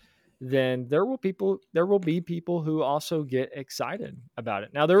 then there will be people who also get excited about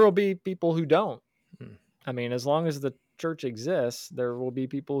it. Now, there will be people who don't. I mean, as long as the church exists, there will be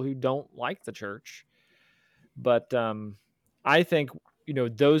people who don't like the church. But I think,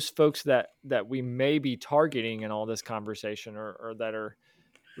 those folks that we may be targeting in all this conversation, or that are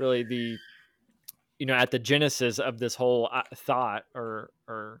really the, at the genesis of this whole thought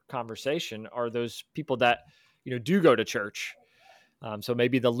or conversation, are those people that, do go to church. So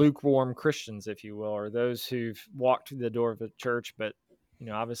maybe the lukewarm Christians, if you will, or those who've walked through the door of the church, but,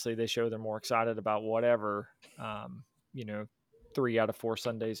 obviously they show they're more excited about whatever, 3 out of 4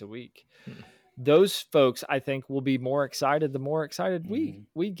 Sundays a week. Those folks, I think, will be more excited the more excited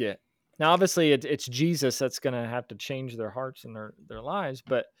we get. Now, obviously, it's Jesus that's going to have to change their hearts and their lives.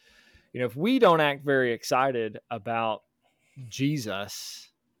 But, if we don't act very excited about Jesus,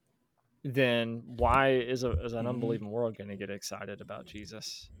 then why is an unbelieving world going to get excited about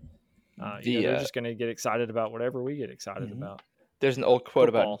Jesus? They're just going to get excited about whatever we get excited about. There's an old quote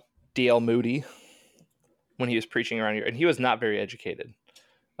Football. about D.L. Moody when he was preaching around here, and he was not very educated.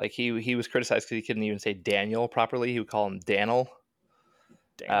 Like he was criticized because he couldn't even say Daniel properly. He would call him Daniel.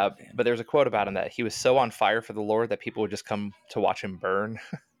 But there's a quote about him that he was so on fire for the Lord that people would just come to watch him burn.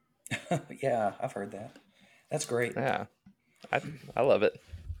 Yeah, I've heard that. That's great. Yeah, I love it.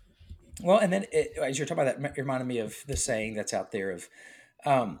 Well, and then as you're talking about that, it reminded me of the saying that's out there of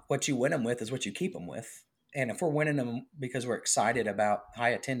what you win them with is what you keep them with. And if we're winning them because we're excited about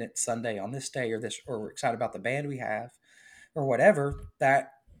high attendance Sunday on this day, or we're excited about the band we have, or whatever,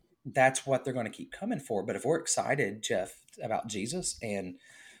 that's what they're going to keep coming for. But if we're excited, Jeff, about Jesus, and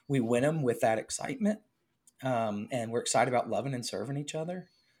we win them with that excitement, and we're excited about loving and serving each other,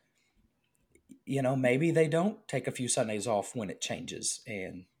 maybe they don't take a few Sundays off when it changes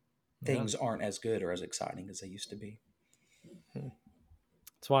and things aren't as good or as exciting as they used to be.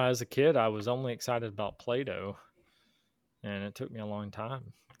 That's why as a kid, I was only excited about Play-Doh, and it took me a long time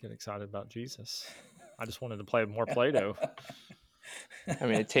to get excited about Jesus. I just wanted to play more Play-Doh. I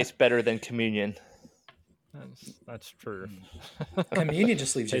mean, it tastes better than communion. That's true. Communion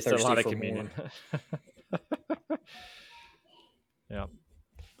just leaves you thirsty a lot of for communion. more. Yeah.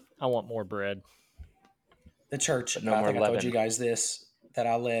 I want more bread. The church, I think I told you guys this, that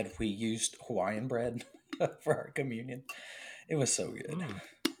I led, we used Hawaiian bread for our communion. It was so good.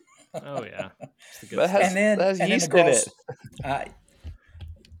 Oh, yeah. But has yeast in it.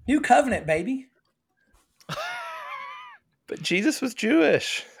 New covenant, baby. But Jesus was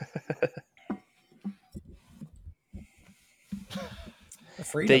Jewish.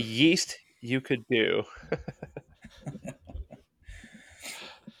 The yeast you could do.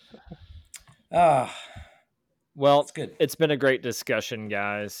 Well, it's good. It's been a great discussion,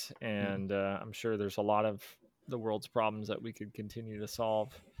 guys, and I'm sure there's a lot of the world's problems that we could continue to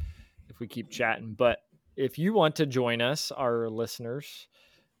solve if we keep chatting. But if you want to join us, our listeners,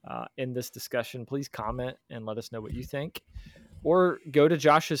 in this discussion, please comment and let us know what you think. Or go to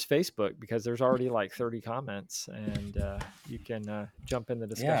Josh's Facebook, because there's already like 30 comments, and you can jump in the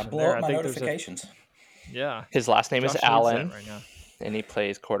discussion. Yeah, blow up my notifications. Yeah. His last name Josh is needs Allen, that right now. and he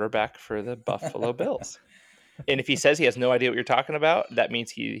plays quarterback for the Buffalo Bills. And if he says he has no idea what you're talking about, that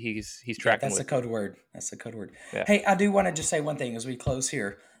means he's tracking. That's with the code word. That's the code word. Yeah. Hey, I do want to just say one thing as we close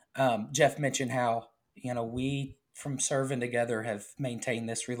here. Jeff mentioned how, we from serving together have maintained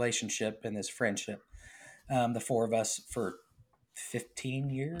this relationship and this friendship. The four of us for 15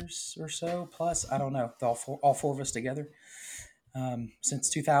 years or so plus. I don't know. All four of us together since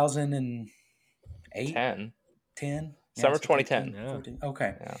 2008. 10. Summer Summer 2010. 14.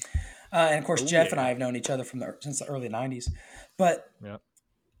 Okay. Yeah. And of course, Jeff and I have known each other since the early 90s. But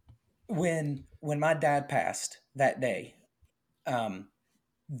when my dad passed that day,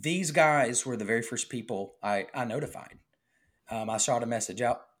 these guys were the very first people I notified. I shot a message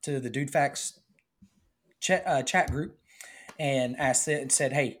out to the DudeFax chat group and asked it and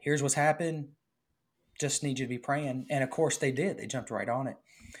said, "Hey, here's what's happened. Just need you to be praying." And of course they did. They jumped right on it.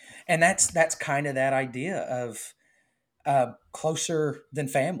 And that's kind of that idea of closer than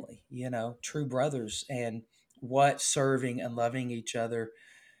family, true brothers, and what serving and loving each other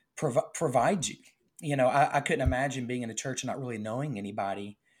provides you. I couldn't imagine being in a church and not really knowing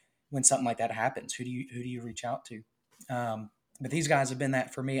anybody when something like that happens. Who do you reach out to? But these guys have been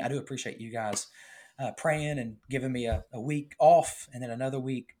that for me. I do appreciate you guys praying and giving me a week off and then another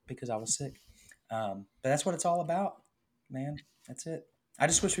week because I was sick. But that's what it's all about, man. That's it. I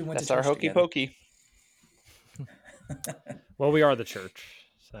just wish we went to church together. That's our hokey pokey. Well, we are the church,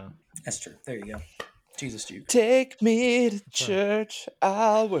 so that's true. There you go. Jesus Juke. Take me to church.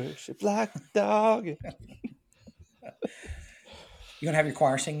 I'll worship like a dog. You gonna have your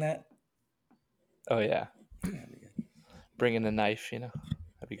choir sing that? Oh yeah. Bring in a knife,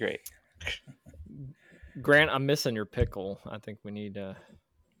 that'd be great. Grant, I'm missing your pickle. I think we need a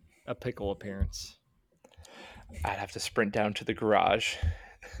pickle appearance. I'd have to sprint down to the garage.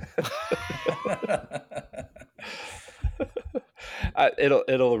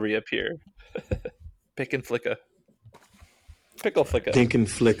 It'll reappear. Pick and flicka. Pickle flicka. Pink and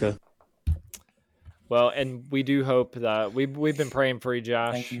flicker. Well, and we do hope that we've been praying for you,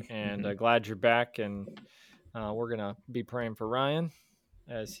 Josh. Thank you. And glad you're back. And we're gonna be praying for Ryan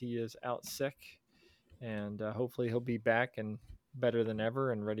as he is out sick, and hopefully he'll be back and better than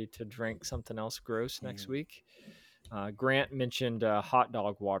ever and ready to drink something else gross next week. Grant mentioned hot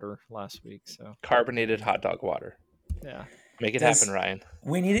dog water last week, so carbonated hot dog water. Yeah, make it happen, Ryan.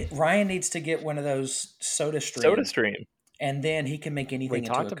 We need it. Ryan needs to get one of those Soda Stream, and then he can make anything. We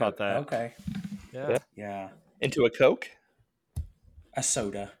talked about that. Okay. Yeah. Into a Coke. A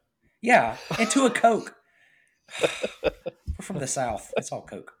soda. Yeah, into a Coke. We're from the South. It's all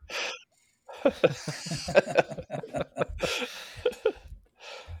Coke.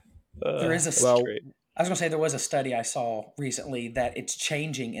 There is a. Well, I was going to say there was a study I saw recently that it's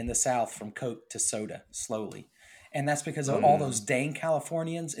changing in the South from Coke to soda slowly. And that's because of all those dang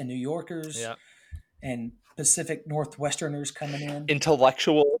Californians and New Yorkers and Pacific Northwesterners coming in.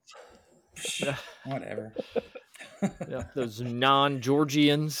 Intellectuals. Whatever. Yeah, those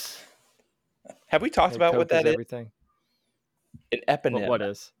non-Georgians. Have we talked about what that is? Everything. An eponym. What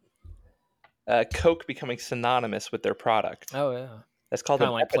is? Coke becoming synonymous with their product. Oh, yeah. That's called kind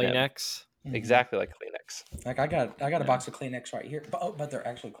of like eponym. Kleenex. Mm-hmm. Exactly like Kleenex. Like I got a box of Kleenex right here, but they're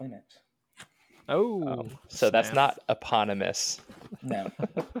actually Kleenex. Oh, so that's not eponymous. No,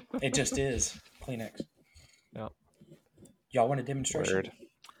 it just is Kleenex. Yeah. Y'all want a demonstration? Word.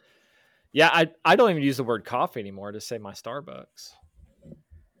 Yeah, I don't even use the word coffee anymore to say my Starbucks.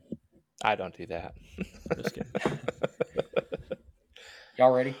 I don't do that. Just kidding.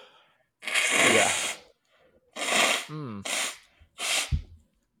 Y'all ready? Yeah.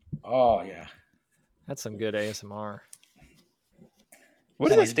 Oh yeah. That's some good ASMR. What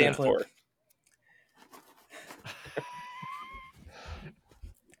do they stand for?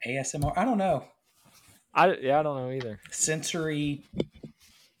 ASMR? I don't know. I don't know either. Sensory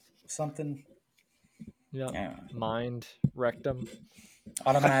something. Yeah. Mind rectum.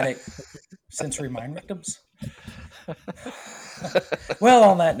 Automatic sensory mind rectums. Well,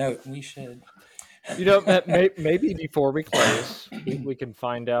 on that note, we should. Maybe before we close, we can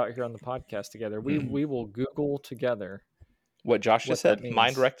find out here on the podcast together. We will Google together. What Josh just said?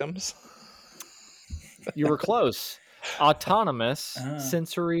 Mind rectums? You were close. Autonomous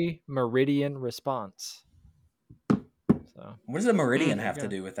sensory meridian response. So, what does a meridian have to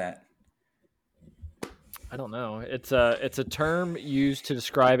do with that? I don't know. It's a term used to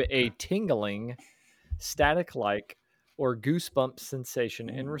describe a tingling, static-like, or goosebump sensation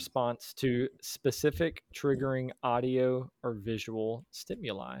in response to specific triggering audio or visual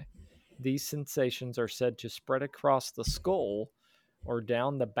stimuli. These sensations are said to spread across the skull or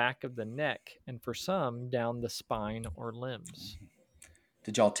down the back of the neck, and for some, down the spine or limbs.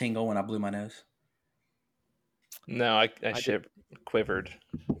 Did y'all tingle when I blew my nose? No, I quivered.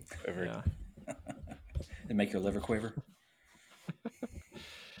 Yeah. Did it make your liver quiver?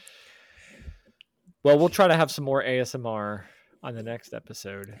 Well, we'll try to have some more ASMR on the next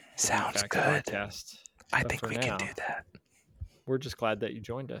episode. of the Sounds DudeFax good. Podcast. I But think for we now, can do that. We're just glad that you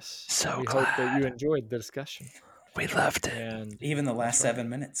joined us. So we hope that glad. you enjoyed the discussion. We loved it. And Even the last that's right. 7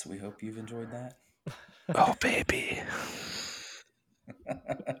 minutes. We hope you've enjoyed that. Oh, baby.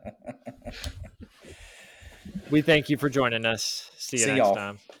 We thank you for joining us. See you See next y'all.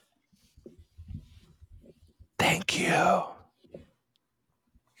 time. Thank you.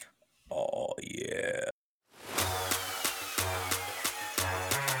 Oh, yeah.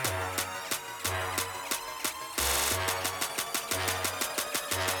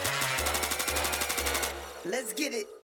 Let's get it.